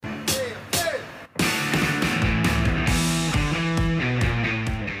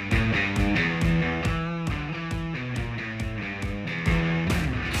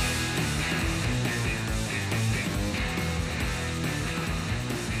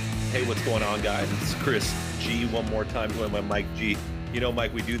Hey, what's going on, guys? It's Chris G one more time, joined by Mike G. You know,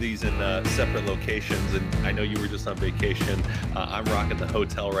 Mike, we do these in separate locations, and I know you were just on vacation. I'm rocking the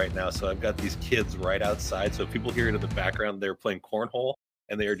hotel right now, so I've got these kids right outside. So if people hear it in the background, they're playing cornhole,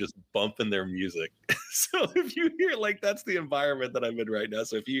 and they are just bumping their music. So if you hear, like, that's the environment that I'm in right now.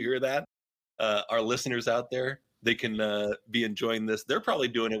 So if you hear that, our listeners out there, they can be enjoying this. They're probably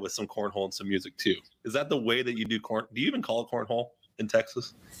doing it with some cornhole and some music too. Is that the way that you do corn? Do you even call it cornhole in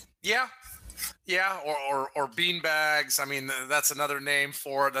Texas? Yeah, or bean bags. I mean, that's another name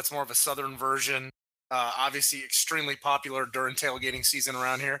for it. That's more of a southern version. Obviously, extremely popular during tailgating season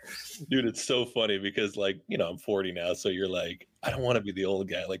around here. Dude, it's so funny because, like, you know, I'm 40 now, so you're like, I don't want to be the old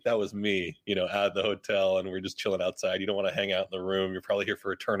guy. Like, that was me, you know, at the hotel, and we're just chilling outside. You don't want to hang out in the room. You're probably here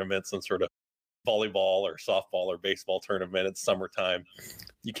for a tournament, some sort of volleyball or softball or baseball tournament. It's summertime.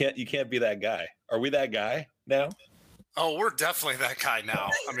 You can't be that guy. Are we that guy now? Oh, we're definitely that guy now.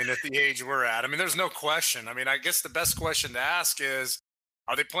 I mean, at the age we're at, I mean, there's no question. I mean, I guess the best question to ask is,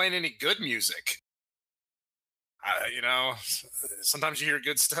 are they playing any good music? Sometimes you hear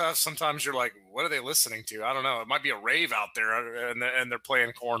good stuff. Sometimes you're like, what are they listening to? I don't know. It might be a rave out there, and they're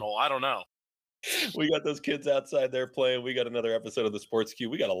playing cornhole. I don't know. We got those kids outside there playing. We got another episode of the Sports Cue.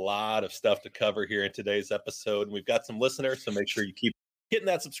 We got a lot of stuff to cover here in today's episode. And we've got some listeners, so make sure you keep hitting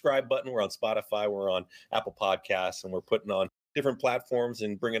that subscribe button. We're on Spotify, we're on Apple Podcasts, and we're putting on different platforms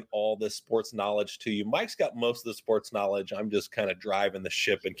and bringing all this sports knowledge to you. Mike's got most of the sports knowledge. I'm just kind of driving the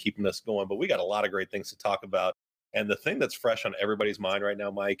ship and keeping us going. But we got a lot of great things to talk about. And the thing that's fresh on everybody's mind right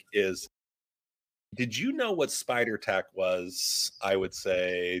now, Mike, is did you know what spider tack was, I would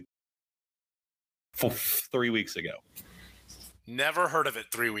say, 3 weeks ago? Never heard of it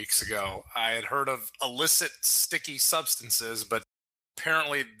 3 weeks ago. I had heard of illicit sticky substances, but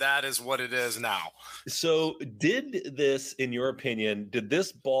apparently that is what it is now. So did this, in your opinion, did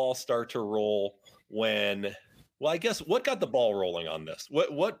this ball start to roll when, well, I guess what got the ball rolling on this?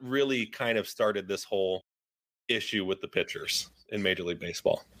 What really kind of started this whole issue with the pitchers in Major League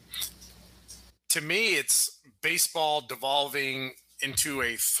Baseball? To me, it's baseball devolving into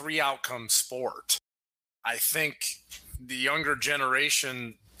a 3-outcome sport. I think the younger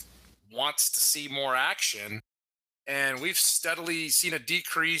generation wants to see more action, and we've steadily seen a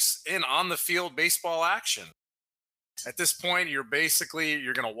decrease in on-the-field baseball action. At this point, you're going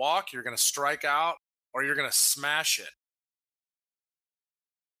to walk, you're going to strike out, or you're going to smash it.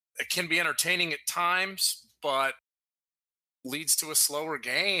 It can be entertaining at times, but leads to a slower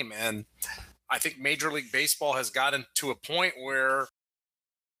game. And I think Major League Baseball has gotten to a point where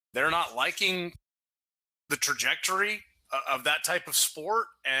they're not liking the trajectory of that type of sport,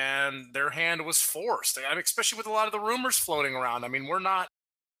 and their hand was forced. I mean, especially with a lot of the rumors floating around. I mean, we're not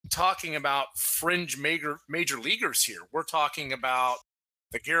talking about fringe major leaguers here. We're talking about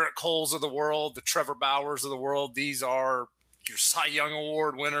the Garrett Coles of the world, the Trevor Bauers of the world. These are your Cy Young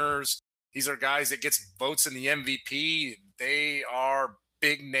Award winners. These are guys that gets votes in the MVP. They are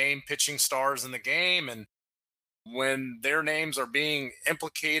big name pitching stars in the game. And when their names are being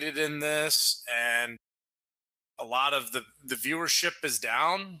implicated in this and a lot of the viewership is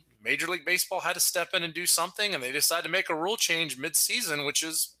down, Major League Baseball had to step in and do something, and they decided to make a rule change mid-season, which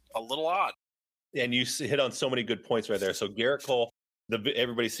is a little odd. And you hit on so many good points right there. So Garrett Cole,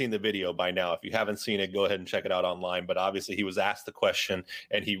 everybody's seen the video by now. If you haven't seen it, go ahead and check it out online. But obviously he was asked the question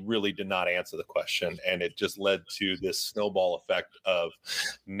and he really did not answer the question. And it just led to this snowball effect of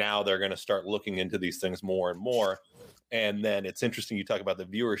now they're going to start looking into these things more and more. And then it's interesting you talk about the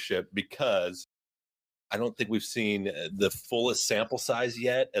viewership, because I don't think we've seen the fullest sample size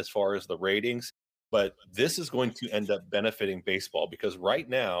yet as far as the ratings, but this is going to end up benefiting baseball because right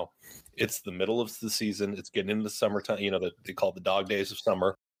now it's the middle of the season. It's getting into the summertime, you know, they call it the dog days of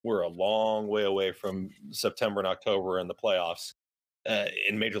summer. We're a long way away from September and October and the playoffs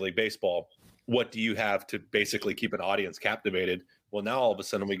in Major League Baseball. What do you have to basically keep an audience captivated? Well, now all of a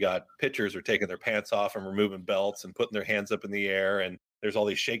sudden we got pitchers are taking their pants off and removing belts and putting their hands up in the air, and there's all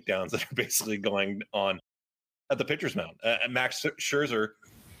these shakedowns that are basically going on at the pitcher's mound. Max Scherzer,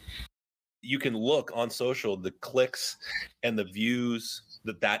 you can look on social, the clicks and the views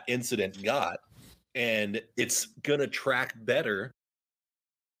that incident got, and it's going to track better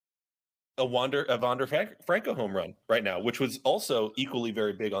a Wander Franco home run right now, which was also equally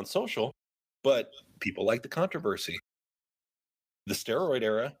very big on social, but people like the controversy. The steroid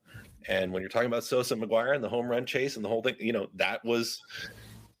era, and when you're talking about Sosa and McGwire and the home run chase and the whole thing, you know, that was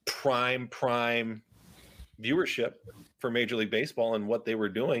prime viewership for Major League Baseball and what they were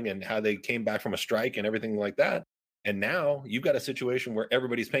doing and how they came back from a strike and everything like that. And now you've got a situation where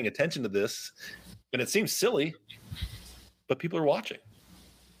everybody's paying attention to this, and it seems silly, but people are watching.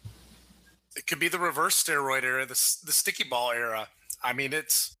 It could be the reverse steroid era, the sticky ball era. I mean,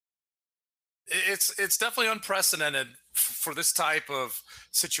 it's definitely unprecedented for this type of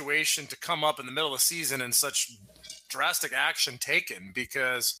situation to come up in the middle of the season and such drastic action taken,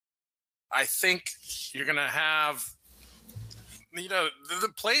 because I think you're going to have, the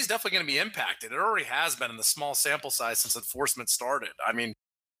play is definitely going to be impacted. It already has been in the small sample size since enforcement started. I mean,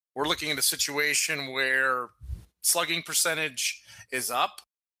 we're looking at a situation where slugging percentage is up,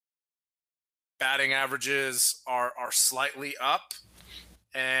 batting averages are slightly up,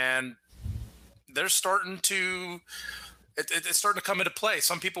 and they're starting to it's starting to come into play.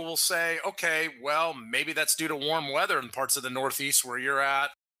 Some people will say, okay, well, maybe that's due to warm weather in parts of the Northeast where you're at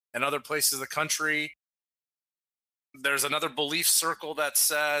and other places of the country. There's another belief circle that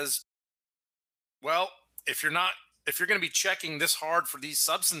says, well, if you're going to be checking this hard for these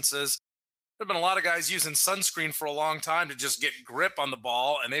substances, there have been a lot of guys using sunscreen for a long time to just get grip on the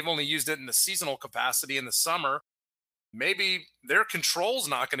ball, and they've only used it in the seasonal capacity in the summer. Maybe their control's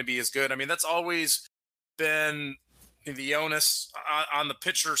not going to be as good. I mean, that's always been the onus on the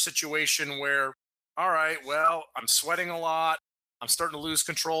pitcher situation where, all right, well, I'm sweating a lot. I'm starting to lose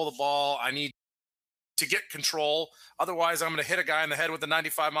control of the ball. I need to get control. Otherwise, I'm going to hit a guy in the head with a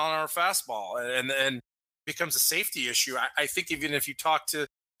 95-mile-an-hour fastball, and becomes a safety issue. I think even if you talk to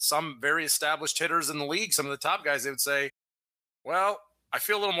some very established hitters in the league, some of the top guys, they would say, well, I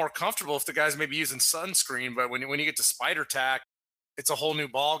feel a little more comfortable if the guy's maybe using sunscreen, but when you get to spider tack, it's a whole new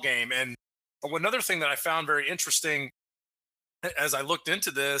ball game. And another thing that I found very interesting as I looked into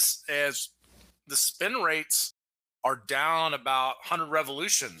this is the spin rates are down about 100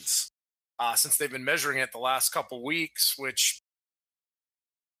 revolutions since they've been measuring it the last couple weeks, which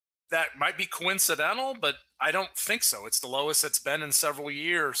that might be coincidental, but I don't think so. It's the lowest it's been in several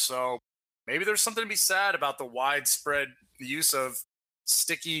years. So maybe there's something to be said about the widespread use of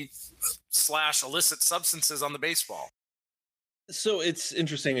sticky / illicit substances on the baseball. So it's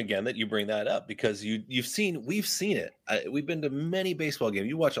interesting again that you bring that up, because we've seen it. We've been to many baseball games.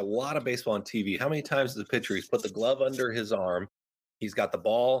 You watch a lot of baseball on TV. How many times does the pitcher, he's put the glove under his arm, he's got the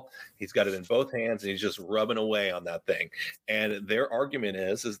ball, he's got it in both hands, and he's just rubbing away on that thing. And their argument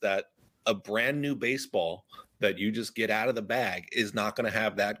is that a brand new baseball that you just get out of the bag is not going to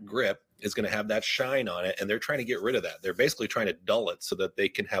have that grip, is going to have that shine on it, and they're trying to get rid of that. They're basically trying to dull it so that they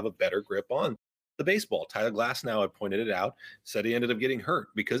can have a better grip on the baseball. Tyler Glasnow had pointed it out, said he ended up getting hurt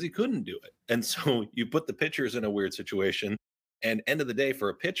because he couldn't do it. And so you put the pitchers in a weird situation, and end of the day, for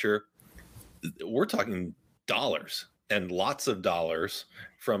a pitcher, we're talking dollars and lots of dollars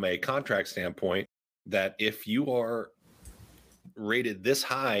from a contract standpoint, that if you are rated this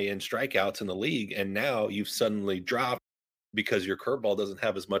high in strikeouts in the league and now you've suddenly dropped because your curveball doesn't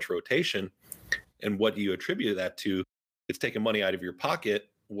have as much rotation, and what do you attribute that to? It's taking money out of your pocket,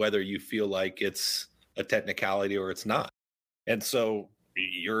 whether you feel like it's a technicality or it's not. And so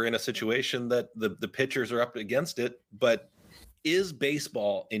you're in a situation that the pitchers are up against it. But is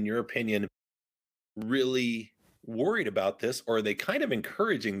baseball, in your opinion, really worried about this, or are they kind of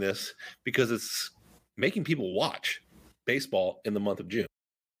encouraging this because it's making people watch baseball in the month of June?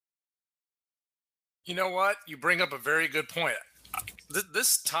 You know what? You bring up a very good point.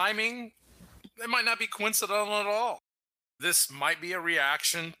 This timing, it might not be coincidental at all. This might be a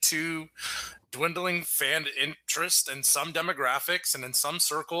reaction to dwindling fan interest in some demographics and in some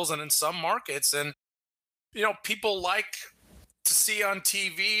circles and in some markets. And, people like to see on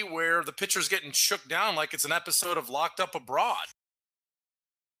TV where the pitcher's getting shook down like it's an episode of Locked Up Abroad.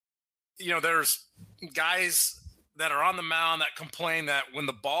 There's guys that are on the mound that complain that when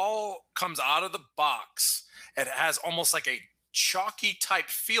the ball comes out of the box, it has almost like a chalky type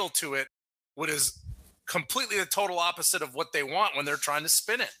feel to it, what is completely the total opposite of what they want when they're trying to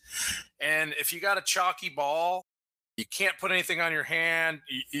spin it. And if you got a chalky ball, you can't put anything on your hand.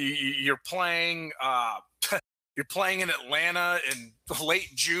 You're playing you're playing in Atlanta in late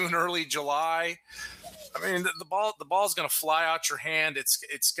June, early July. I mean, the ball is going to fly out your hand.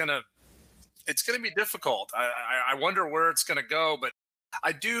 It's going to be difficult. I wonder where it's going to go, but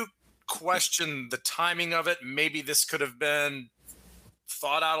I do question the timing of it. Maybe this could have been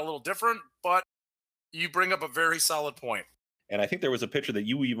thought out a little different, but you bring up a very solid point. And I think there was a picture that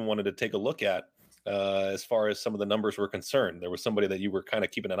you even wanted to take a look at as far as some of the numbers were concerned. There was somebody that you were kind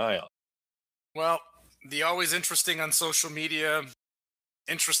of keeping an eye on. Well, the always interesting on social media,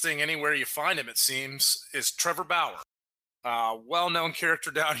 interesting anywhere you find him, it seems, is Trevor Bauer. Well-known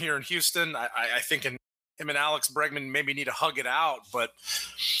character down here in Houston. I think him and Alex Bregman maybe need to hug it out, but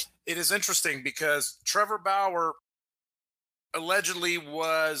it is interesting because Trevor Bauer allegedly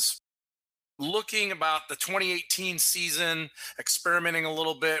was looking about the 2018 season, experimenting a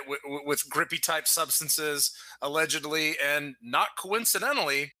little bit with grippy type substances, allegedly, and not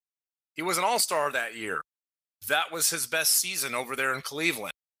coincidentally, he was an all-star that year. That was his best season over there in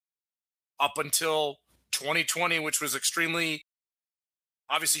Cleveland up until 2020, which was extremely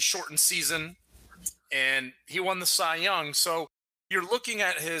obviously shortened season, and he won the Cy Young. So you're looking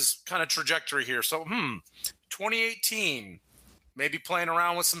at his kind of trajectory here. So 2018, maybe playing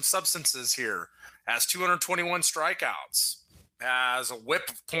around with some substances here, has 221 strikeouts, has a whip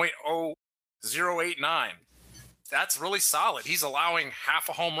of .0089. That's really solid. He's allowing half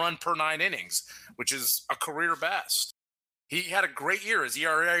a home run per 9 innings, which is a career best. He had a great year. His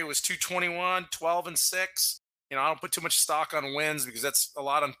ERA was 2.21, 12-6. I don't put too much stock on wins because that's a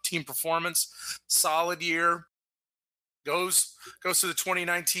lot on team performance. Solid year. Goes to the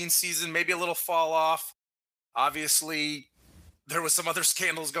 2019 season, maybe a little fall off. Obviously, there was some other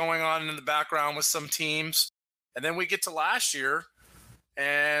scandals going on in the background with some teams. And then we get to last year,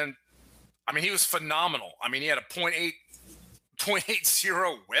 and he was phenomenal. He had a .80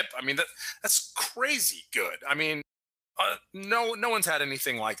 whip. That's crazy good. No one's had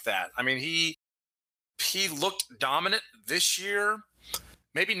anything like that. He looked dominant this year.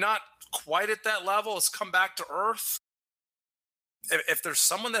 Maybe not quite at that level. It's come back to earth. If there's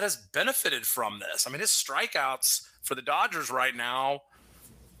someone that has benefited from this, his strikeouts for the Dodgers right now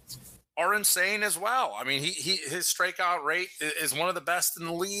are insane as well. His strikeout rate is one of the best in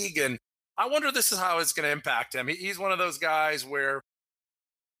the league, and I wonder this is how it's going to impact him. He's one of those guys where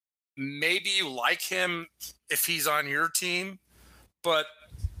maybe you like him if he's on your team, but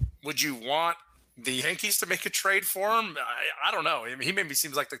would you want the Yankees to make a trade for him? I don't know. He maybe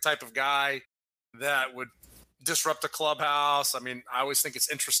seems like the type of guy that would disrupt the clubhouse. I always think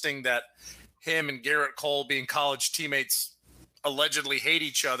it's interesting that him and Garrett Cole, being college teammates, allegedly hate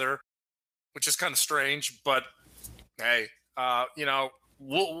each other, which is kind of strange. But hey,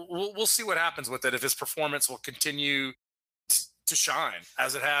 we'll see what happens with it, if his performance will continue to shine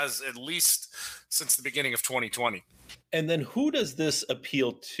as it has at least since the beginning of 2020. And then who does this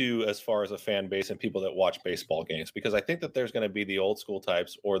appeal to as far as a fan base and people that watch baseball games? Because I think that there's going to be the old school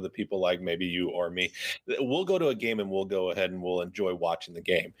types or the people like maybe you or me. We'll go to a game and we'll go ahead and we'll enjoy watching the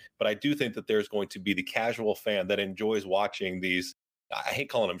game. But I do think that there's going to be the casual fan that enjoys watching these. I hate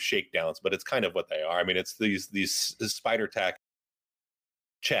calling them shakedowns, but it's kind of what they are. It's these spider tack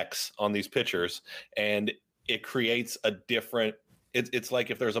checks on these pitchers, and it creates a different. It's like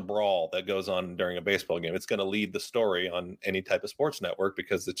if there's a brawl that goes on during a baseball game, it's going to lead the story on any type of sports network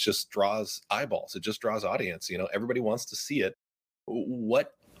because it just draws eyeballs. It just draws audience. Everybody wants to see it.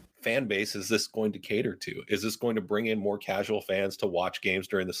 What fan base is this going to cater to? Is this going to bring in more casual fans to watch games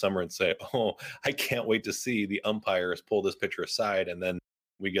during the summer and say, oh, I can't wait to see the umpires pull this pitcher aside, and then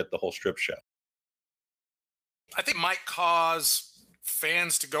we get the whole strip show? I think it might cause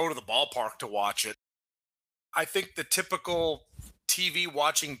fans to go to the ballpark to watch it. I think the typical TV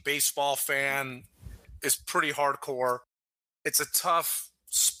watching baseball fan is pretty hardcore. It's a tough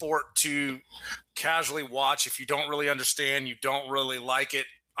sport to casually watch if you don't really understand, you don't really like it.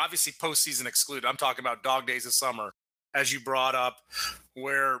 Obviously, postseason excluded. I'm talking about dog days of summer, as you brought up,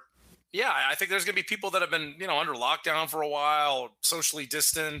 where, I think there's going to be people that have been, under lockdown for a while, socially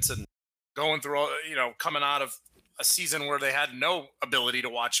distant, and going through, coming out of a season where they had no ability to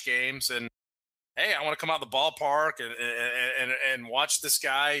watch games. And hey, I want to come out the ballpark and watch this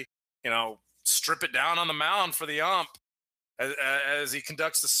guy, strip it down on the mound for the ump as he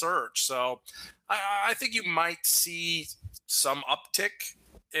conducts the search. So I think you might see some uptick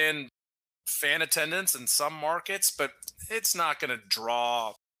in fan attendance in some markets, but it's not going to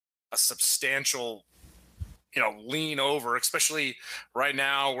draw a substantial, lean over, especially right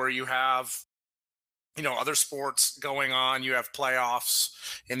now where you have, other sports going on. You have playoffs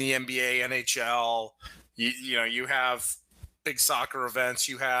in the NBA, NHL. You have big soccer events.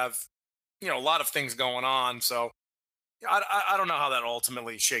 You have, a lot of things going on. So I don't know how that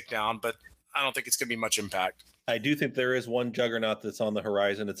ultimately shake down, but I don't think it's going to be much impact. I do think there is one juggernaut that's on the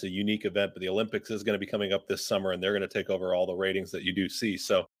horizon. It's a unique event, but the Olympics is going to be coming up this summer, and they're going to take over all the ratings that you do see.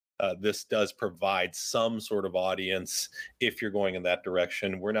 So this does provide some sort of audience if you're going in that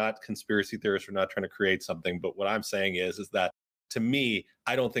direction. We're not conspiracy theorists. We're not trying to create something. But what I'm saying is that, to me,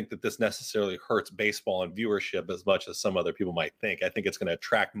 I don't think that this necessarily hurts baseball and viewership as much as some other people might think. I think it's going to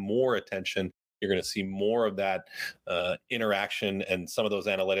attract more attention. You're going to see more of that interaction and some of those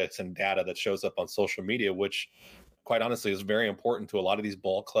analytics and data that shows up on social media, which quite honestly is very important to a lot of these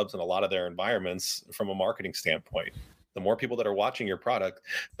ball clubs and a lot of their environments from a marketing standpoint. The more people that are watching your product,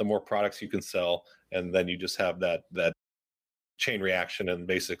 the more products you can sell. And then you just have that chain reaction, and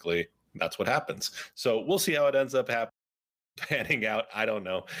basically that's what happens. So we'll see how it ends up panning out. I don't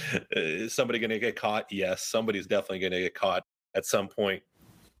know. Is somebody going to get caught? Yes, somebody's definitely going to get caught at some point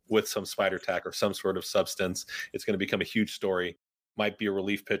with some spider tack or some sort of substance. It's going to become a huge story. Might be a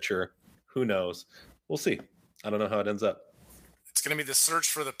relief pitcher. Who knows? We'll see. I don't know how it ends up. It's going to be the search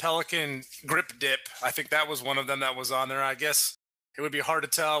for the Pelican grip dip. I think that was one of them that was on there. I guess it would be hard to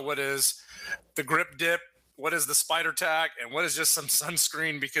tell what is the grip dip, what is the spider tack, and what is just some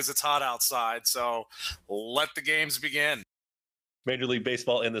sunscreen because it's hot outside. So let the games begin. Major League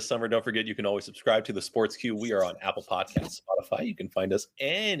Baseball in the summer. Don't forget, you can always subscribe to the Sports Queue. We are on Apple Podcasts, Spotify. You can find us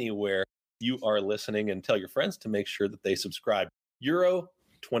anywhere you are listening, and tell your friends to make sure that they subscribe. Euro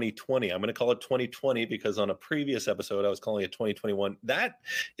 2020. I'm going to call it 2020 because on a previous episode, I was calling it 2021. That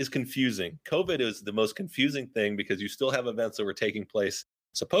is confusing. COVID is the most confusing thing because you still have events that were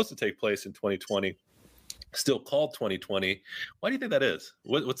supposed to take place in 2020, still called 2020. Why do you think that is?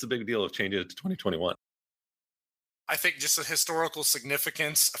 What's the big deal of changing it to 2021? I think just the historical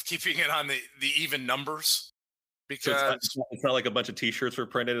significance of keeping it on the even numbers. Because so it's not like a bunch of T-shirts were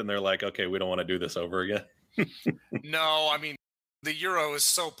printed and they're like, okay, we don't want to do this over again. No, I mean, the Euro is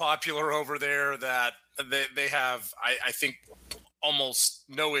so popular over there that they have, I think, almost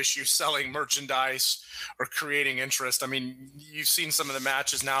no issue selling merchandise or creating interest. I mean, you've seen some of the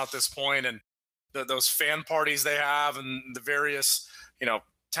matches now at this point, and those fan parties they have and the various,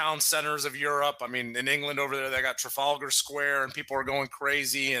 town centers of Europe. I mean, in England over there, they got Trafalgar Square and people are going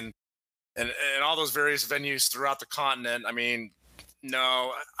crazy and all those various venues throughout the continent. I mean,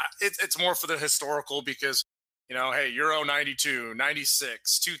 no, it's more for the historical because, hey, Euro 92,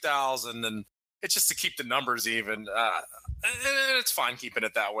 96, 2000, and it's just to keep the numbers even. And it's fine keeping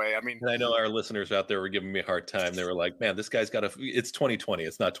it that way. I mean, and I know our listeners out there were giving me a hard time. They were like, man, this guy's it's 2020.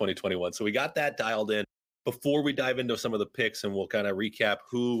 It's not 2021. So we got that dialed in. Before we dive into some of the picks, and we'll kind of recap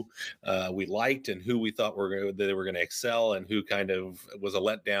who we liked and who we thought they were going to excel and who kind of was a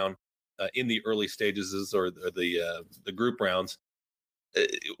letdown in the early stages or the group rounds.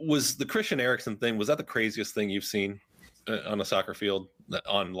 Was the Christian Eriksen thing, was that the craziest thing you've seen on a soccer field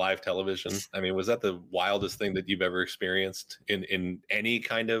on live television? I mean, was that the wildest thing that you've ever experienced in any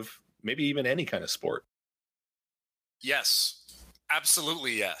kind of, maybe even any kind of sport? Yes,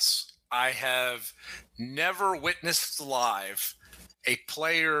 absolutely yes. I have never witnessed live a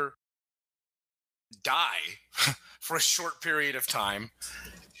player die for a short period of time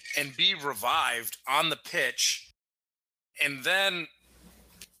and be revived on the pitch. And then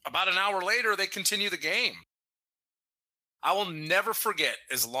about an hour later, they continue the game. I will never forget,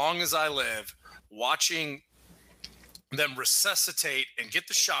 as long as I live, watching them resuscitate and get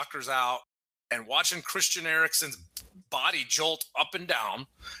the shockers out and watching Christian Eriksen's body jolt up and down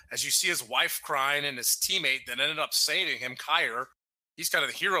as you see his wife crying and his teammate that ended up saving him, Kyer. He's kind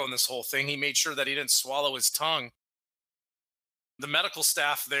of the hero in this whole thing. He made sure that he didn't swallow his tongue. The medical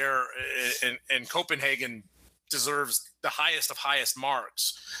staff there in Copenhagen deserves the highest of highest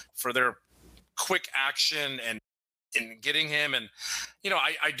marks for their quick action and in getting him. And,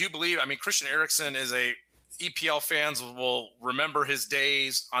 I do believe, Christian Eriksen is EPL fans will remember his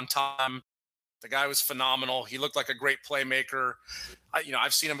days on time. The guy was phenomenal. He looked like a great playmaker.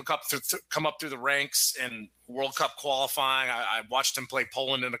 I've seen him come up through the ranks in World Cup qualifying. I watched him play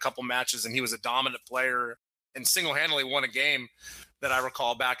Poland in a couple matches, and he was a dominant player and single-handedly won a game that I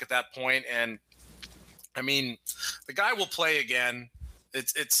recall back at that point. And the guy will play again.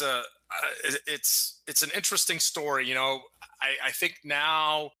 It's an interesting story. I think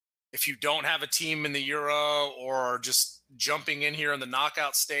now if you don't have a team in the Euro or just jumping in here in the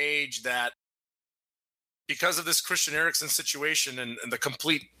knockout stage, that because of this Christian Eriksen situation and the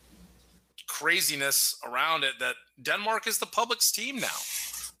complete craziness around it, that Denmark is the public's team now.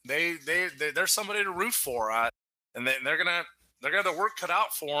 They're somebody to root for, and they're gonna have the work cut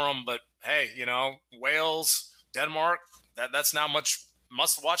out for them. But hey, Wales, Denmark, that's now much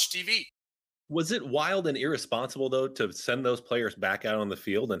must-watch TV. Was it wild and irresponsible though to send those players back out on the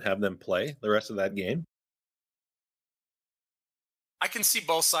field and have them play the rest of that game? I can see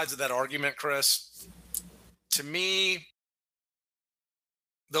both sides of that argument, Chris. To me,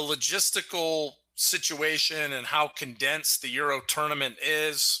 the logistical situation and how condensed the Euro tournament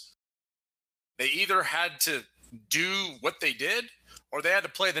is, they either had to do what they did or they had to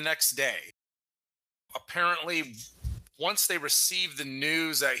play the next day. Apparently, once they received the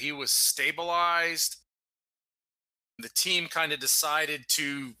news that he was stabilized, the team kind of decided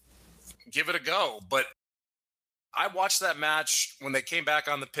to give it a go. But I watched that match when they came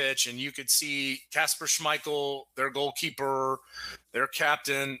back on the pitch, and you could see Kasper Schmeichel, their goalkeeper, their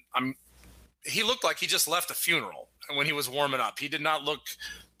captain. He looked like he just left a funeral when he was warming up. He did not look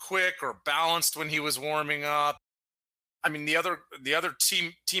quick or balanced when he was warming up. I mean, the other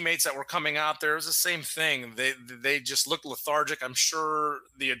teammates that were coming out there, it was the same thing. They just looked lethargic. I'm sure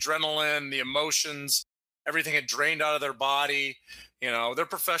the adrenaline, the emotions, everything had drained out of their body. They're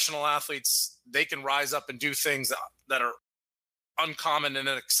professional athletes. They can rise up and do things that are uncommon and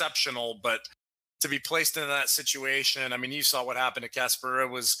exceptional, but to be placed in that situation, I mean, you saw what happened to Casper. It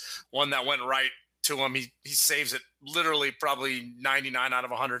was one that went right to him. He saves it literally probably 99 out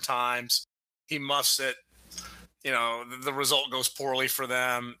of 100 times. He muffs it. The result goes poorly for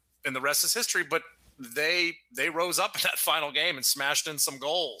them, and the rest is history. But they rose up in that final game and smashed in some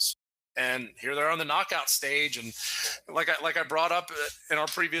goals. And here they're on the knockout stage. And like I brought up in our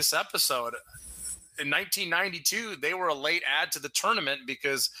previous episode, in 1992, they were a late add to the tournament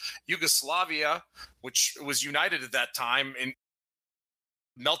because Yugoslavia, which was united at that time, and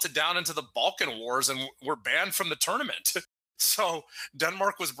melted down into the Balkan Wars and were banned from the tournament. So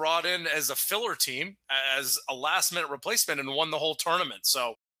Denmark was brought in as a filler team, as a last-minute replacement, and won the whole tournament.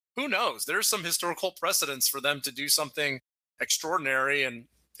 So who knows? There's some historical precedence for them to do something extraordinary, and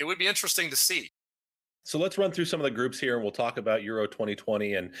it would be interesting to see. So let's run through some of the groups here, and we'll talk about Euro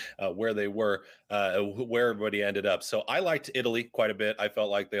 2020 and where they were, where everybody ended up. So I liked Italy quite a bit. I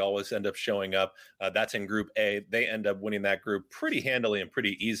felt like they always end up showing up. That's in Group A. They end up winning that group pretty handily and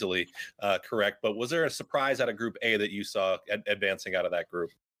pretty easily, correct? But was there a surprise out of Group A that you saw advancing out of that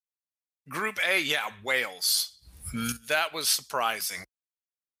group? Group A, yeah, Wales. That was surprising.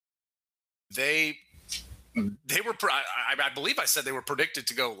 They were, I believe I said they were predicted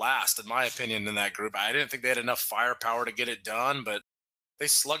to go last, in my opinion, in that group. I didn't think they had enough firepower to get it done, but they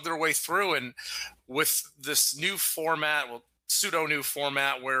slugged their way through. And with this new format, pseudo new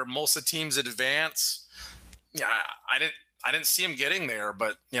format where most of the teams advance, yeah, I didn't see them getting there,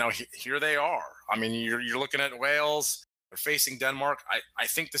 but here they are. I mean, you're looking at Wales, they're facing Denmark. I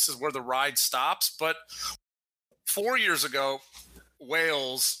think this is where the ride stops. But 4 years ago,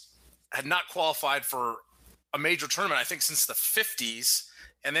 Wales had not qualified for a major tournament, I think, since the 50s,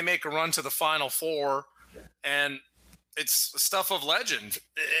 and they make a run to the Final Four, and it's stuff of legend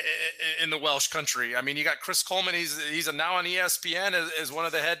in the Welsh country. I mean, you got Chris Coleman. He's now on ESPN as one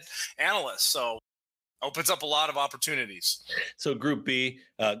of the head analysts, so opens up a lot of opportunities. So Group B,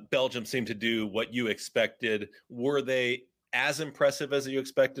 Belgium seemed to do what you expected. Were they as impressive as you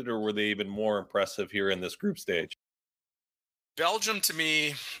expected, or were they even more impressive here in this group stage? Belgium, to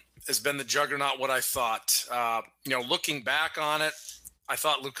me, has been the juggernaut, what I thought. Looking back on it, I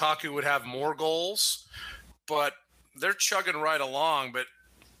thought Lukaku would have more goals, but they're chugging right along. But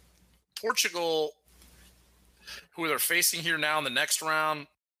Portugal, who they're facing here now in the next round,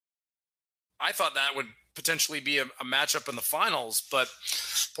 I thought that would potentially be a matchup in the finals, but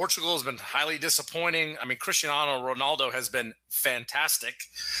Portugal has been highly disappointing. I mean, Cristiano Ronaldo has been fantastic.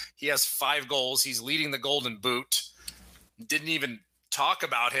 He has 5 goals. He's leading the Golden Boot. Didn't even talk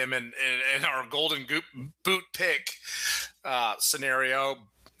about him in our Golden Boot pick scenario,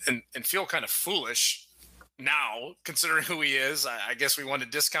 and feel kind of foolish now considering who he is. I guess we want to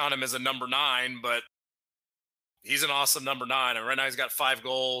discount him as a number 9, but he's an awesome number 9. And right now he's got 5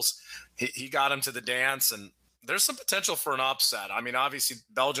 goals. He got him to the dance, and there's some potential for an upset. I mean, obviously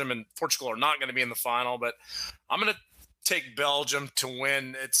Belgium and Portugal are not going to be in the final, but I'm going to take Belgium to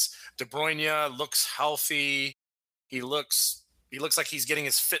win. It's De Bruyne looks healthy. He looks like he's getting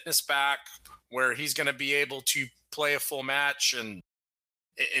his fitness back, where he's going to be able to play a full match and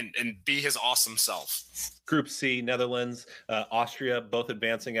be his awesome self. Group C, Netherlands, Austria, both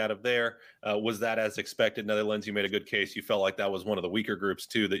advancing out of there. Was that as expected? Netherlands, you made a good case. You felt like that was one of the weaker groups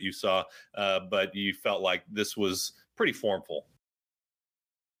too that you saw, but you felt like this was pretty formful.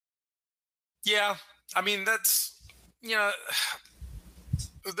 Yeah, I mean, that's,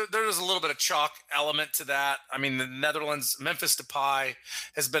 there's a little bit of chalk element to that. I mean, the Netherlands, Memphis Depay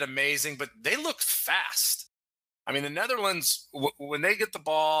has been amazing, but they look fast. I mean, the Netherlands, when they get the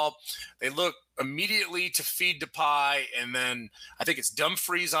ball, they look immediately to feed Depay, and then I think it's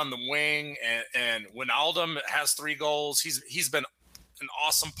Dumfries on the wing, and Wijnaldum has 3 goals. He's been an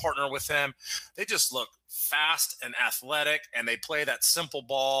awesome partner with him. They just look fast and athletic, and they play that simple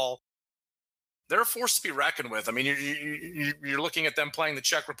ball. They're a force to be reckoned with. I mean, you're looking at them playing the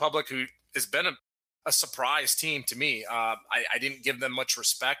Czech Republic, who has been a surprise team to me. I didn't give them much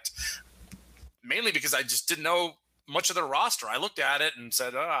respect, mainly because I just didn't know much of their roster. I looked at it and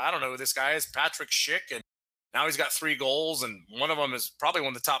said, I don't know who this guy is, Patrick Schick, and now he's got 3 goals, and one of them is probably one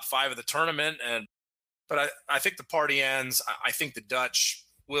of the top 5 of the tournament. But I think the party ends. I think the Dutch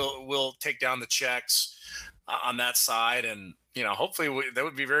will take down the Czechs on that side, and hopefully that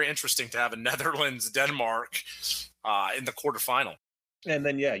would be very interesting to have a Netherlands-Denmark in the quarterfinal. And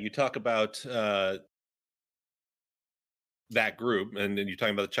then, yeah, you talk about that group, and then you're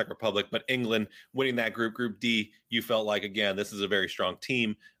talking about the Czech Republic, but England winning that group, Group D, you felt like, again, this is a very strong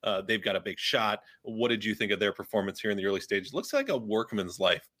team. They've got a big shot. What did you think of their performance here in the early stages? Looks like a workman's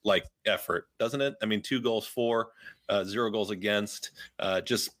life like effort, doesn't it? I mean, 2 goals for, 0 goals against,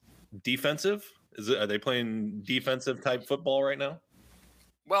 just defensive. Are they playing defensive type football right now?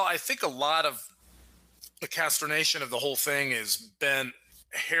 Well, I think a lot of the consternation of the whole thing has been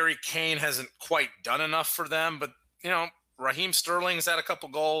Harry Kane hasn't quite done enough for them, but Raheem Sterling's had a couple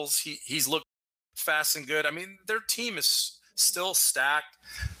goals. He's looked fast and good. I mean, their team is still stacked.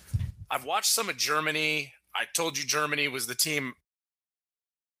 I've watched some of Germany. I told you Germany was the team,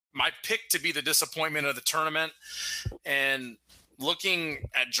 my pick to be the disappointment of the tournament. And looking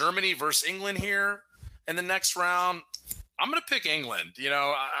at Germany versus England here in the next round, I'm going to pick England.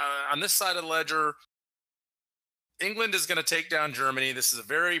 On this side of the ledger, England is going to take down Germany. This is a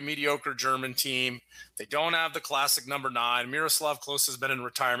very mediocre German team. They don't have the classic number 9. Miroslav Klose has been in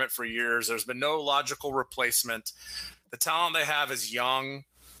retirement for years. There's been no logical replacement. The talent they have is young.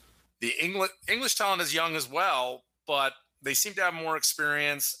 The English talent is young as well, but they seem to have more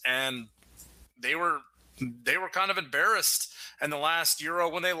experience, and they were kind of embarrassed in the last Euro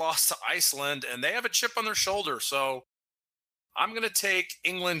when they lost to Iceland, and they have a chip on their shoulder. So I'm going to take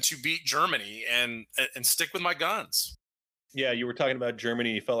England to beat Germany and stick with my guns. Yeah, you were talking about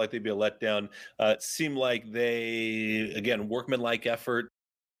Germany. You felt like they'd be a letdown. It seemed like they, again, workmanlike effort.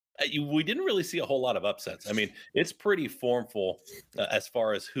 We didn't really see a whole lot of upsets. I mean, it's pretty formful as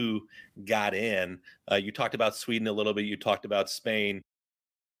far as who got in. You talked about Sweden a little bit. You talked about Spain.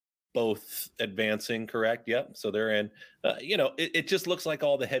 Both advancing, correct? Yep. So they're in. It just looks like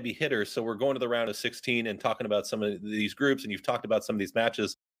all the heavy hitters. So we're going to the round of 16 and talking about some of these groups, and you've talked about some of these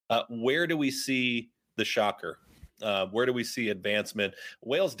matches. Where do we see the shocker? Where do we see advancement?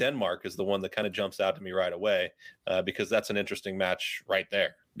 Wales-Denmark is the one that kind of jumps out to me right away because that's an interesting match right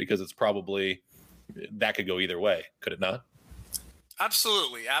there, because it's probably that could go either way, could it not?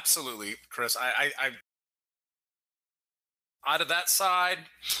 Absolutely, Chris. I out of that side,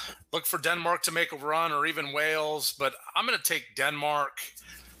 look for Denmark to make a run, or even Wales, but I'm going to take Denmark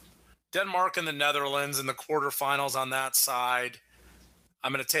and the Netherlands in the quarterfinals on that side.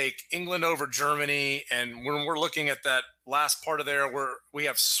 I'm going to take England over Germany. And when we're looking at that last part of there where we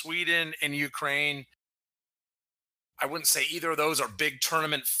have Sweden and Ukraine, I wouldn't say either of those are big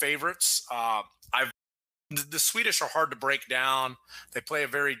tournament favorites. The Swedish are hard to break down. They play a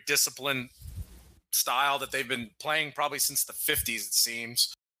very disciplined style that they've been playing probably since the 50s, it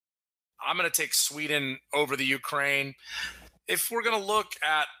seems. I'm going to take Sweden over the Ukraine. If we're going to look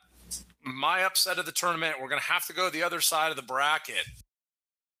at my upset of the tournament, we're going to have to go to the other side of the bracket.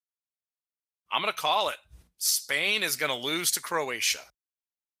 I'm going to call it. Spain is going to lose to Croatia.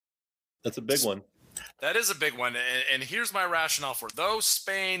 That's a big one. That is a big one. And here's my rationale for it. Though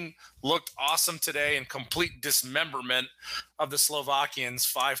Spain looked awesome today in complete dismemberment of the Slovakians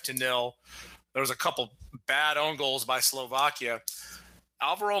 5-0, there was a couple bad own goals by Slovakia.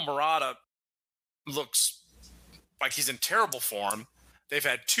 Alvaro Morata looks like he's in terrible form. They've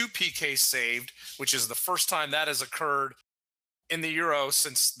had 2 PKs saved, which is the first time that has occurred in the Euro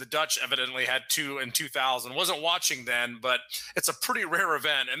since the Dutch evidently had 2 in 2000. Wasn't watching then, but it's a pretty rare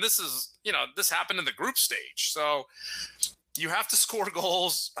event. And this is, this happened in the group stage. So you have to score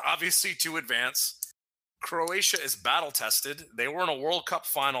goals, obviously, to advance. Croatia is battle tested. They were in a World Cup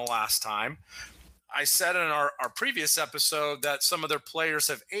final last time. I said in our previous episode that some of their players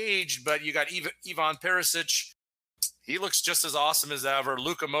have aged, but you got Ivan Perisic. He looks just as awesome as ever.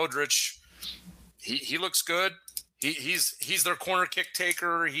 Luka Modric, he looks good. He's their corner kick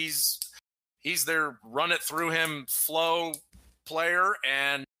taker. He's their run it through him flow player.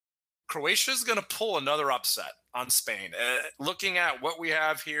 And Croatia is going to pull another upset on Spain. Looking at what we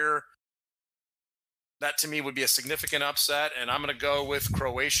have here, that to me would be a significant upset, and I'm going to go with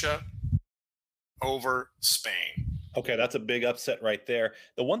Croatia over Spain. Okay, that's a big upset right there.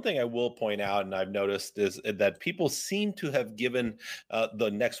 The one thing I will point out, and I've noticed, is that people seem to have given the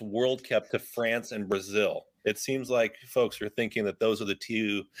next World Cup to France and Brazil. It seems like folks are thinking that those are the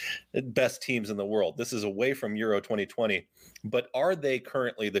 2 best teams in the world. This is away from Euro 2020, but are they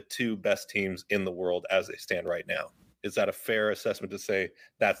currently the 2 best teams in the world as they stand right now? Is that a fair assessment to say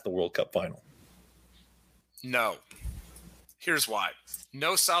that's the World Cup final? No. Here's why.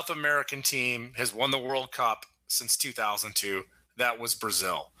 No South American team has won the World Cup since 2002. That was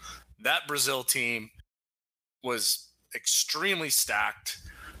Brazil. That Brazil team was extremely stacked.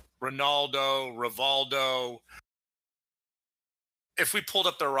 Ronaldo, Rivaldo. If we pulled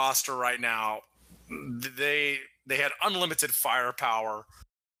up their roster right now, they They had unlimited firepower,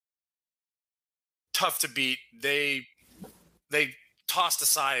 tough to beat. They tossed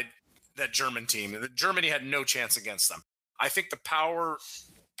aside that German team. Germany had no chance against them. I think the power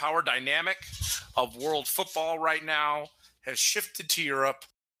dynamic of world football right now has shifted to Europe.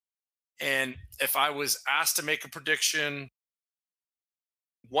 And if I was asked to make a prediction,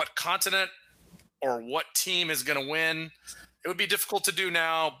 what continent or what team is going to win, it would be difficult to do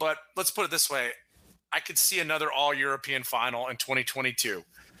now. But let's put it this way. I could see another all-European final in 2022.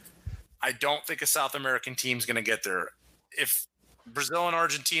 I don't think a South American team is going to get there. If Brazil and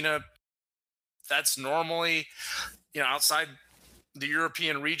Argentina, that's normally, outside the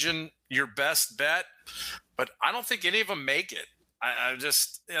European region, your best bet. But I don't think any of them make it. I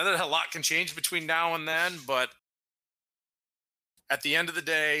just, a lot can change between now and then. But at the end of the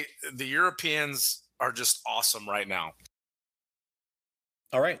day, the Europeans are just awesome right now.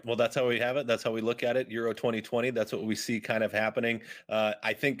 All right. Well, that's how we have it. That's how we look at it. Euro 2020. That's what we see kind of happening.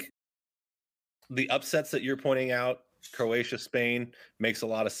 I think the upsets that you're pointing out, Croatia, Spain, makes a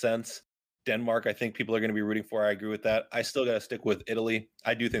lot of sense. Denmark, I think people are going to be rooting for. I agree with that. I still got to stick with Italy.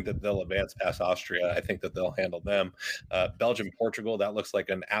 I do think that they'll advance past Austria. I think that they'll handle them. Belgium, Portugal, that looks like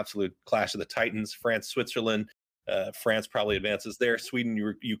an absolute clash of the Titans. France, Switzerland. France probably advances there.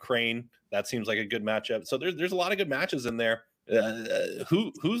 Sweden, Ukraine. That seems like a good matchup. So there's a lot of good matches in there.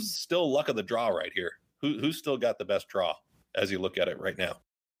 Who's still luck of the draw right here? Who's still got the best draw as you look at it right now?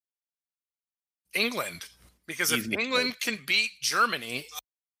 England, because if England can beat Germany,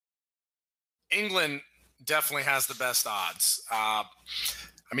 England definitely has the best odds.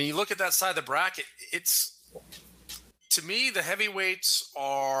 You look at that side of the bracket. To me, the heavyweights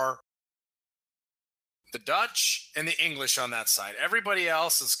are the Dutch and the English on that side. Everybody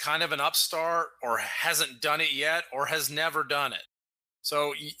else is kind of an upstart or hasn't done it yet or has never done it.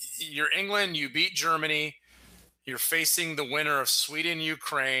 So you're England, you beat Germany. You're facing the winner of Sweden,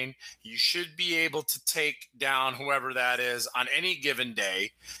 Ukraine. You should be able to take down whoever that is on any given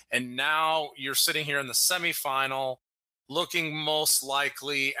day. And now you're sitting here in the semifinal looking most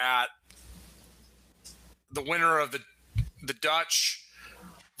likely at the winner of the Dutch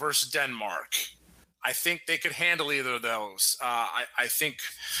versus Denmark. I think they could handle either of those. I think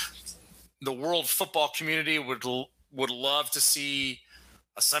the world football community would love to see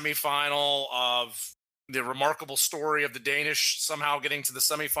a semifinal of the remarkable story of the Danish somehow getting to the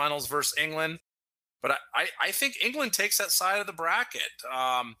semifinals versus England. But I think England takes that side of the bracket.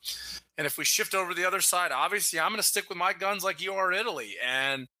 And if we shift over to the other side, obviously I'm going to stick with my guns like you are Italy.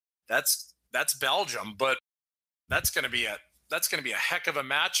 And that's Belgium. But that's going to be a heck of a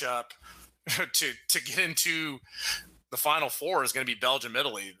matchup to get into the Final Four is going to be Belgium,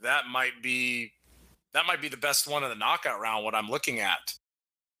 Italy. That might be the best one in the knockout round, what I'm looking at.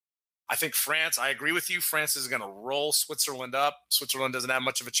 I think France, I agree with you. France is going to roll Switzerland up. Switzerland doesn't have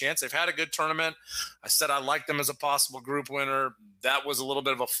much of a chance. They've had a good tournament. I said I liked them as a possible group winner. That was a little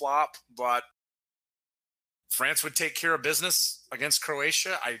bit of a flop, but France would take care of business against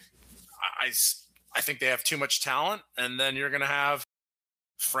Croatia. I think they have too much talent. And then you're going to have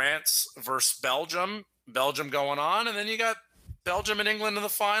France versus Belgium going on. And then you got Belgium and England in the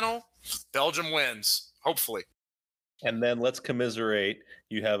final. Belgium wins, hopefully. And then let's commiserate.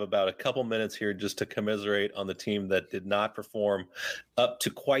 You have about a couple minutes here just to commiserate on the team that did not perform up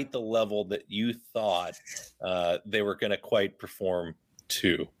to quite the level that you thought they were going to quite perform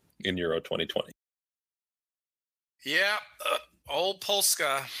to in Euro 2020. Yeah, old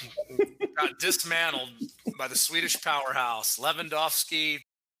Polska got dismantled by the Swedish powerhouse. Lewandowski.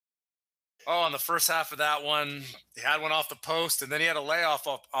 Oh, in the first half of that one, he had one off the post, and then he had a layoff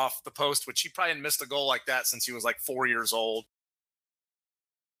off the post, which he probably hadn't missed a goal like that since he was like 4 years old.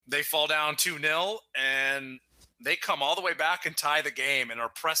 They fall down 2-0, and they come all the way back and tie the game and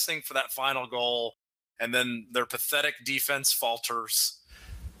are pressing for that final goal, and then their pathetic defense falters,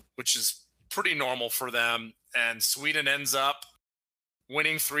 which is pretty normal for them, and Sweden ends up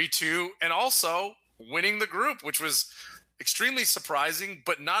winning 3-2 and also winning the group, which was extremely surprising,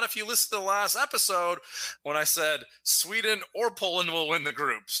 but not if you listen to the last episode when I said Sweden or Poland will win the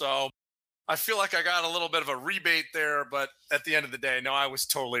group. So I feel like I got a little bit of a rebate there, but at the end of the day, no, I was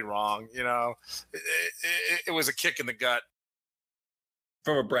totally wrong. It was a kick in the gut.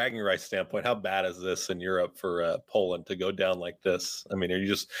 From a bragging rights standpoint, how bad is this in Europe for Poland to go down like this? I mean, are you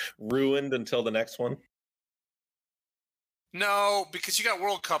just ruined until the next one? No, because you got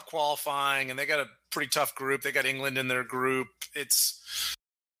World Cup qualifying, and they got a pretty tough group. They got England in their group. It's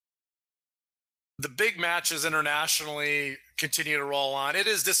the big matches internationally continue to roll on. It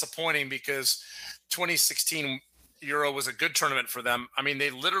is disappointing because 2016 Euro was a good tournament for them. I mean, they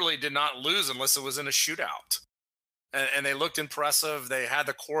literally did not lose unless it was in a shootout. and they looked impressive. They had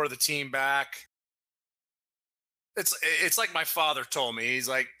the core of the team back. It's like my father told me. He's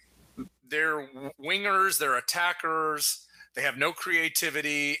like, they're wingers, they're attackers, they have no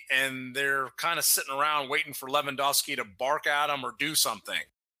creativity, and they're kind of sitting around waiting for Lewandowski to bark at them or do something.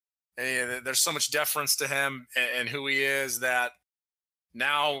 And there's so much deference to him and who he is that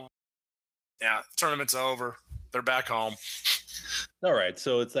now, yeah, tournament's over. They're back home. All right,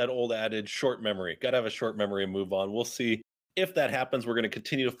 so it's that old adage, short memory. Got to have a short memory and move on. We'll see if that happens. We're going to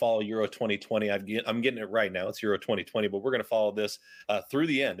continue to follow Euro 2020. I'm getting it right now. It's Euro 2020, but we're going to follow this through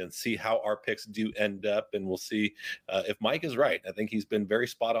the end and see how our picks do end up. And we'll see if Mike is right. I think he's been very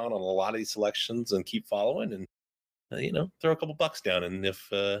spot on a lot of these selections, and keep following and, throw a couple bucks down. And if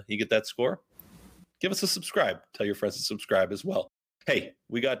you get that score, give us a subscribe. Tell your friends to subscribe as well. Hey,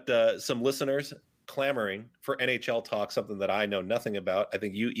 we got some listeners clamoring for NHL talk, something that I know nothing about. I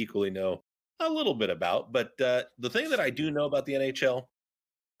think you equally know a little bit about. But the thing that I do know about the NHL,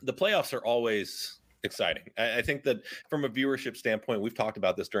 the playoffs are always exciting. I think that from a viewership standpoint, we've talked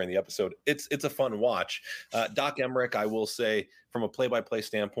about this during the episode. It's a fun watch. Doc Emmerich, I will say, from a play-by-play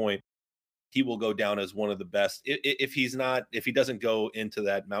standpoint, he will go down as one of the best. If he doesn't go into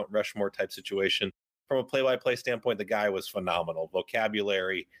that Mount Rushmore type situation, from a play-by-play standpoint, the guy was phenomenal.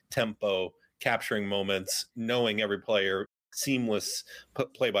 Vocabulary, tempo, capturing moments, knowing every player, seamless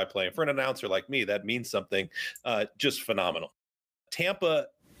play-by-play. And for an announcer like me, that means something. Just phenomenal. Tampa,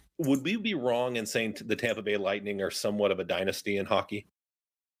 would we be wrong in saying the Tampa Bay Lightning are somewhat of a dynasty in hockey?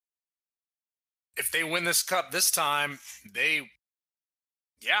 If they win this cup this time,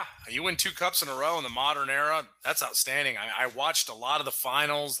 you win 2 cups in a row in the modern era. That's outstanding. I watched a lot of the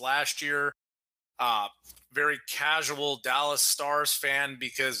finals last year. Very casual Dallas Stars fan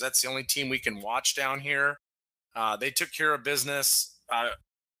because that's the only team we can watch down here. They took care of business,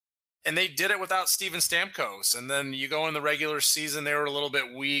 and they did it without Steven Stamkos. And then you go in the regular season, they were a little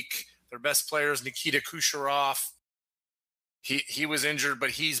bit weak. Their best player is Nikita Kucherov. He was injured,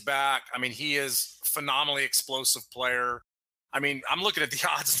 but he's back. I mean, he is a phenomenally explosive player. I mean, I'm looking at the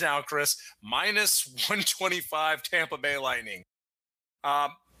odds now, Chris. Minus 125 Tampa Bay Lightning.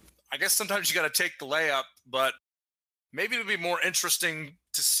 I guess sometimes you got to take the layup, but maybe it'll be more interesting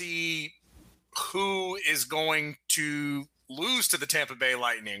to see who is going to lose to the Tampa Bay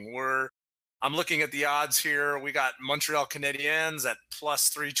Lightning. I'm looking at the odds here. We got Montreal Canadiens at plus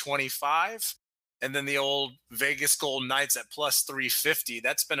 325, and then the old Vegas Golden Knights at plus 350.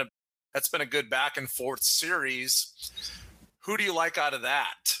 That's been a good back and forth series. Who do you like out of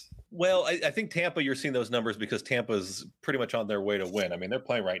that? Well, I think Tampa, you're seeing those numbers because Tampa's pretty much on their way to win. I mean, they're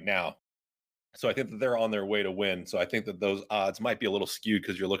playing right now. So I think that they're on their way to win. So I think that those odds might be a little skewed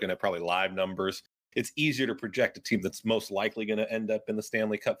because you're looking at probably live numbers. It's easier to project a team that's most likely going to end up in the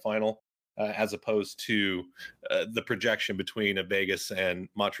Stanley Cup final as opposed to the projection between a Vegas and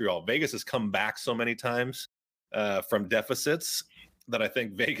Montreal. Vegas has come back so many times from deficits that I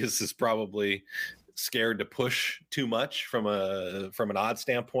think Vegas is probably scared to push too much from an odd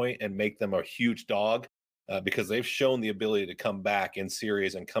standpoint and make them a huge dog because they've shown the ability to come back in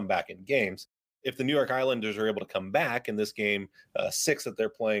series and come back in games. If the New York Islanders are able to come back in this game 6 that they're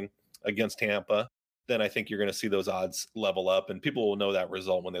playing against Tampa, then I think you're going to see those odds level up, and people will know that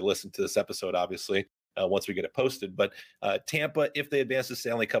result when they listen to this episode, obviously, once we get it posted. But Tampa, if they advance to the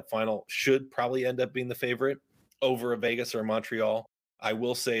Stanley Cup final, should probably end up being the favorite over a Vegas or Montreal. I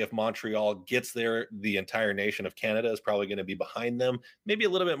will say if Montreal gets there, the entire nation of Canada is probably going to be behind them. Maybe a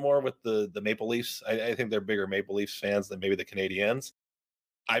little bit more with the Maple Leafs. I think they're bigger Maple Leafs fans than maybe the Canadiens.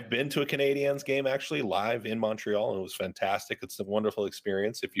 I've been to a Canadiens game actually live in Montreal, and it was fantastic. It's a wonderful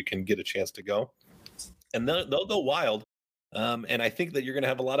experience if you can get a chance to go. And they'll go wild. And I think that you're going to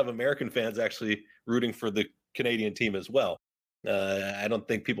have a lot of American fans actually rooting for the Canadian team as well. I don't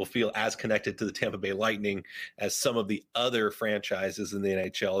think people feel as connected to the Tampa Bay Lightning as some of the other franchises in the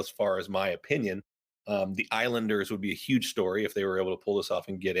NHL, as far as my opinion. The Islanders would be a huge story if they were able to pull this off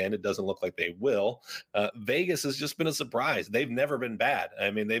and get in. It doesn't look like they will. Vegas has just been a surprise. They've never been bad.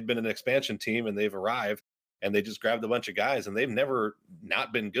 I mean, they've been an expansion team and they've arrived and they just grabbed a bunch of guys and they've never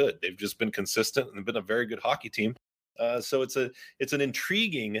not been good. They've just been consistent and been a very good hockey team. So it's an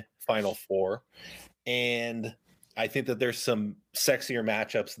intriguing Final Four. And I think that there's some sexier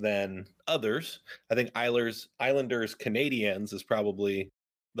matchups than others. I think Islanders, Canadiens is probably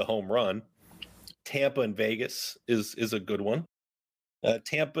the home run. Tampa and Vegas is a good one.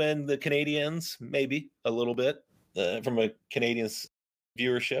 Tampa and the Canadiens, maybe a little bit from a Canadiens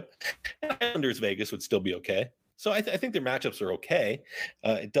viewership. Islanders Vegas would still be okay. So I think their matchups are okay.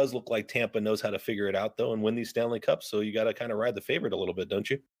 It does look like Tampa knows how to figure it out, though, and win these Stanley Cups. So you got to kind of ride the favorite a little bit, don't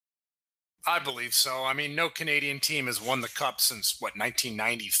you? I believe so. I mean, no Canadian team has won the cup since what,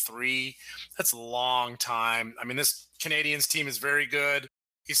 1993. That's a long time. I mean, this Canadians team is very good.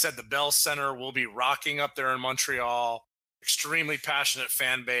 He said the Bell Center will be rocking up there in Montreal. Extremely passionate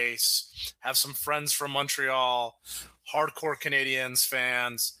fan base. Have some friends from Montreal, hardcore Canadians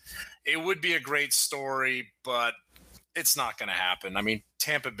fans. It would be a great story, but it's not going to happen. I mean,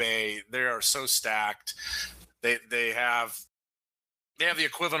 Tampa Bay, they are so stacked. They have the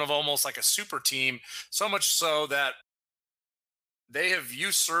equivalent of almost like a super team, so much so that they have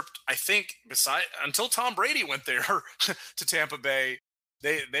usurped, I think, beside until Tom Brady went there to Tampa Bay,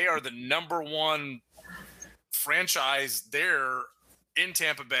 they are the number one franchise there in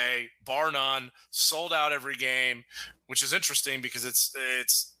Tampa Bay, bar none, sold out every game, which is interesting because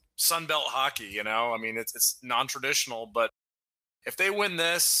it's Sun Belt hockey, you know. I mean, it's non-traditional, but if they win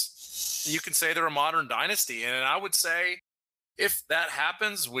this, you can say they're a modern dynasty. And I would say if that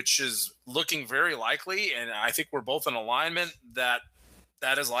happens, which is looking very likely, and I think we're both in alignment that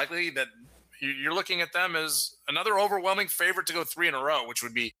that is likely, that you're looking at them as another overwhelming favorite to go 3 in a row, which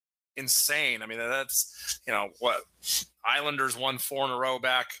would be insane. I mean, that's, you know, what Islanders won 4 in a row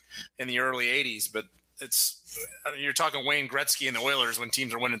back in the early 80s, but you're talking Wayne Gretzky and the Oilers when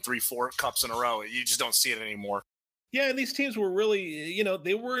teams are winning 3-4 cups in a row. You just don't see it anymore. Yeah, and these teams were really, you know,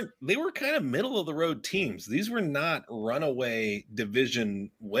 they were kind of middle of the road teams. These were not runaway division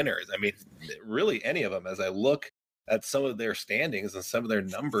winners. I mean, really any of them. As I look at some of their standings and some of their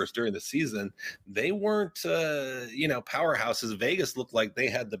numbers during the season, they weren't, powerhouses. Vegas looked like they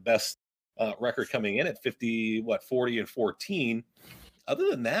had the best record coming in at 40-14. Other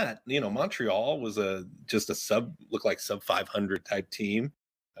than that, you know, Montreal was looked like sub 500 type team.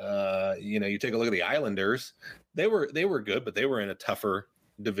 You take a look at the Islanders. They were good, but they were in a tougher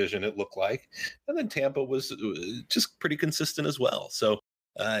division, it looked like. And then Tampa was just pretty consistent as well. So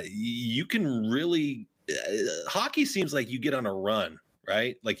you can really hockey seems like you get on a run,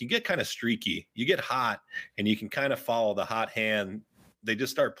 right? Like you get kind of streaky, you get hot, and you can kind of follow the hot hand. They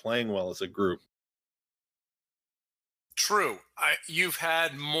just start playing well as a group. True. You've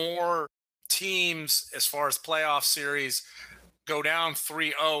had more teams as far as playoff series go down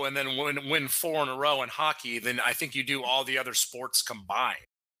 3-0 and then win 4 in a row in hockey than I think you do all the other sports combined.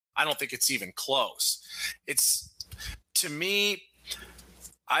 I don't think it's even close. To me,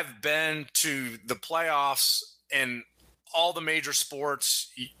 I've been to the playoffs in all the major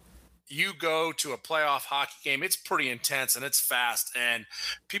sports. You go to a playoff hockey game, it's pretty intense and it's fast, and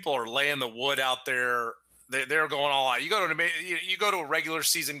people are laying the wood out there. They're going all out. You go to a regular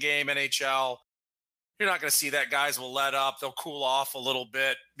season game, NHL, you're not going to see that. Guys will let up. They'll cool off a little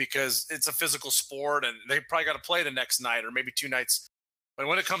bit because it's a physical sport and they probably got to play the next night or maybe 2 nights. But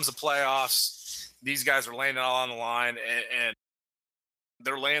when it comes to playoffs, these guys are laying it all on the line and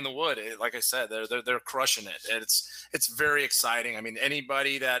they're laying the wood. Like I said, they're crushing it. And it's very exciting. I mean,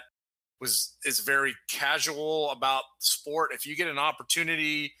 anybody that is very casual about sport, if you get an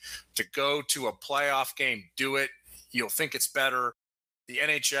opportunity to go to a playoff game, do it. You'll think it's better. The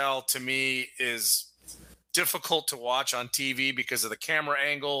NHL to me is difficult to watch on TV because of the camera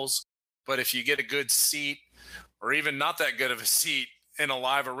angles. But if you get a good seat or even not that good of a seat in a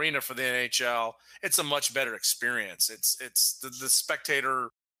live arena for the NHL, it's a much better experience. It's the spectator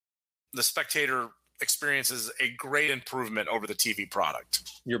experience is a great improvement over the TV product.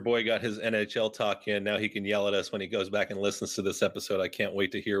 Your boy got his NHL talk in. Now he can yell at us when he goes back and listens to this episode. I can't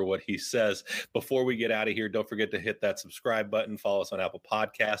wait to hear what he says. Before we get out of here, don't forget to hit that subscribe button. Follow us on Apple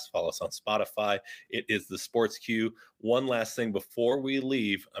Podcasts. Follow us on Spotify. It is the Sports Cue. One last thing before we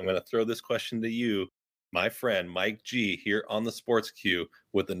leave, I'm going to throw this question to you, my friend Mike G, here on the Sports Cue,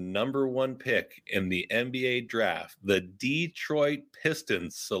 with the number 1 pick in the NBA draft. The Detroit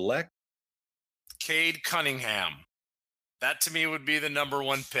Pistons select Cade Cunningham. That to me would be the number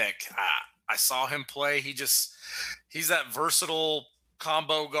 1 pick. I saw him play. He's that versatile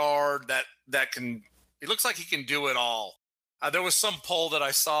combo guard that can. He looks like he can do it all. There was some poll that I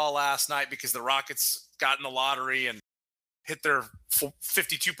saw last night because the Rockets got in the lottery and hit their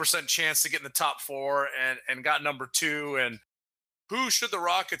 52% chance to get in the top 4 and got number 2. And who should the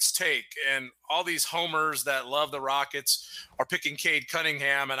Rockets take? And all these homers that love the Rockets are picking Cade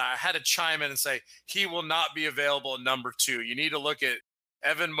Cunningham. And I had to chime in and say, he will not be available at number 2. You need to look at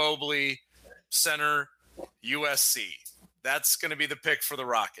Evan Mobley, center, USC. That's going to be the pick for the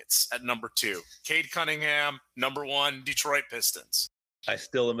Rockets at number 2. Cade Cunningham, number 1, Detroit Pistons. I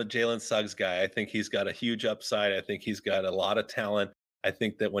still am a Jalen Suggs guy. I think he's got a huge upside. I think he's got a lot of talent. I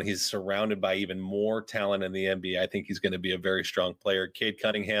think that when he's surrounded by even more talent in the NBA, I think he's going to be a very strong player. Cade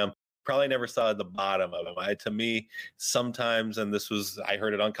Cunningham, probably never saw the bottom of him. To me, sometimes, and I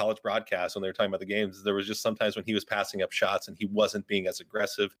heard it on college broadcasts when they were talking about the games, there was just sometimes when he was passing up shots and he wasn't being as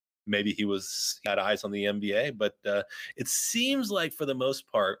aggressive. Maybe he had eyes on the NBA, but it seems like for the most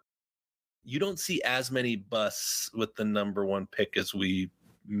part, you don't see as many busts with the number one pick as we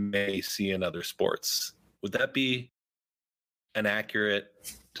may see in other sports. Would that be an accurate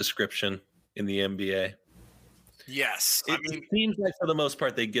description in the NBA? Yes. It seems like for the most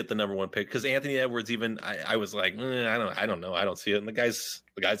part they get the number one pick, because Anthony Edwards, even I was like, I don't know. I don't see it. And the guy's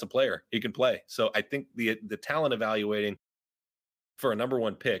a player. He can play. So I think the talent evaluating for a number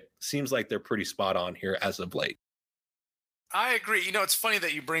one pick seems like they're pretty spot on here as of late. I agree. It's funny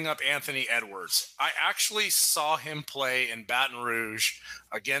that you bring up Anthony Edwards. I actually saw him play in Baton Rouge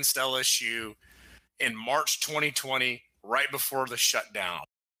against LSU in March 2020, right before the shutdown.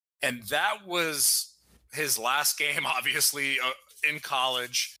 And that was his last game, obviously, in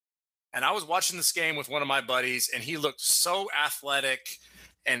college. And I was watching this game with one of my buddies, and he looked so athletic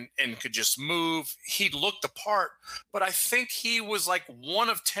and could just move. He looked the part, but I think he was like 1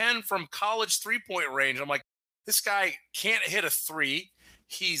 of 10 from college three-point range. I'm like, this guy can't hit a three.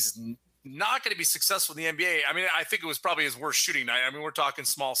 He's not going to be successful in the NBA. I mean, I think it was probably his worst shooting night. I mean, we're talking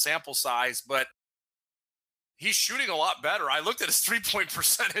small sample size, but he's shooting a lot better. I looked at his three-point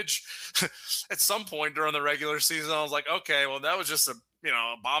percentage at some point during the regular season. I was like, okay, well, that was just a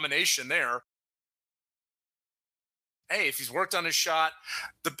abomination there. Hey, if he's worked on his shot,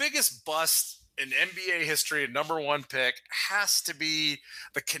 the biggest bust in NBA history, a number one pick, has to be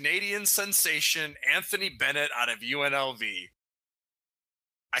the Canadian sensation Anthony Bennett out of UNLV.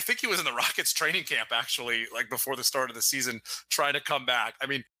 I think he was in the Rockets training camp, actually, like before the start of the season, trying to come back. I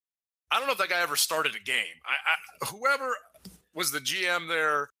mean, I don't know if that guy ever started a game. Whoever was the GM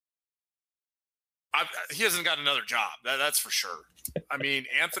there, he hasn't got another job. That's for sure. I mean,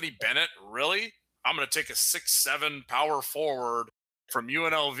 Anthony Bennett, really? I'm going to take a 6'7" power forward from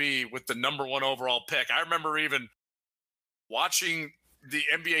UNLV with the number one overall pick. I remember even watching the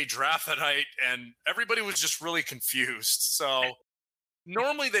NBA draft that night, and everybody was just really confused. So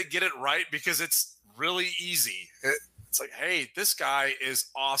normally they get it right because it's really easy. It's like, hey, this guy is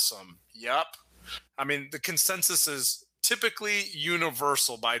awesome. Yep. I mean, the consensus is typically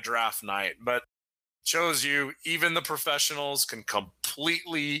universal by draft night, but shows you even the professionals can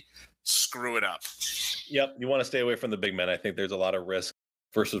completely screw it up. Yep. You want to stay away from the big men. I think there's a lot of risk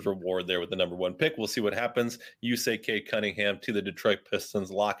versus reward there with the number one pick. We'll see what happens. You say Cade Cunningham to the Detroit Pistons,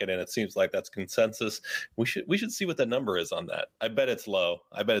 lock it in. It seems like that's consensus. We should see what the number is on that. I bet it's low.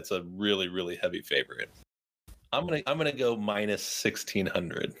 I bet it's a really, really heavy favorite. I'm gonna go minus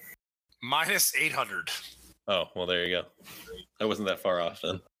 1,600. Minus 800. Oh, well, there you go. I wasn't that far off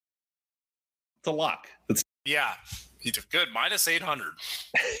then. It's a lock. Yeah. Good. Minus 800.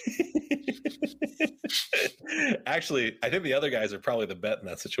 Actually, I think the other guys are probably the bet in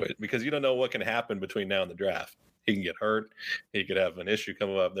that situation, because you don't know what can happen between now and the draft. He can get hurt. He could have an issue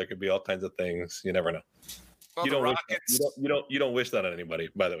come up. There could be all kinds of things. You never know. Well, you don't wish that on anybody,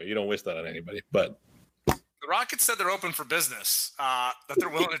 by the way. You don't wish that on anybody, but the Rockets said they're open for business, that they're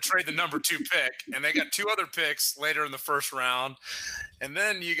willing to trade the number 2 pick, and they got 2 other picks later in the first round. And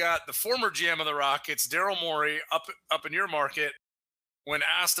then you got the former GM of the Rockets, Daryl Morey, up in your market. When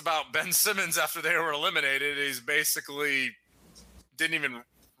asked about Ben Simmons after they were eliminated, he's basically didn't even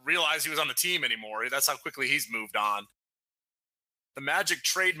realize he was on the team anymore. That's how quickly he's moved on. The Magic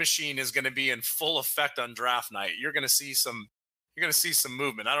trade machine is going to be in full effect on draft night. You're going to see some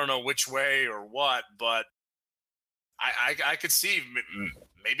movement. I don't know which way or what, but I could see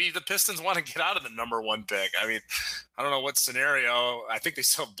maybe the Pistons want to get out of the number 1 pick. I mean, I don't know what scenario. I think they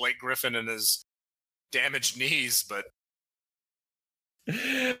still have Blake Griffin and his damaged knees, but.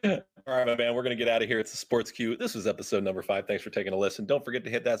 All right, my man, we're going to get out of here. It's the Sports Cue. This was episode number 5. Thanks for taking a listen. Don't forget to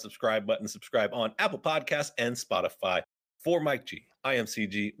hit that subscribe button. Subscribe on Apple Podcasts and Spotify. For Mike G, I am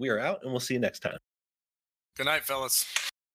CG. We are out, and we'll see you next time. Good night, fellas.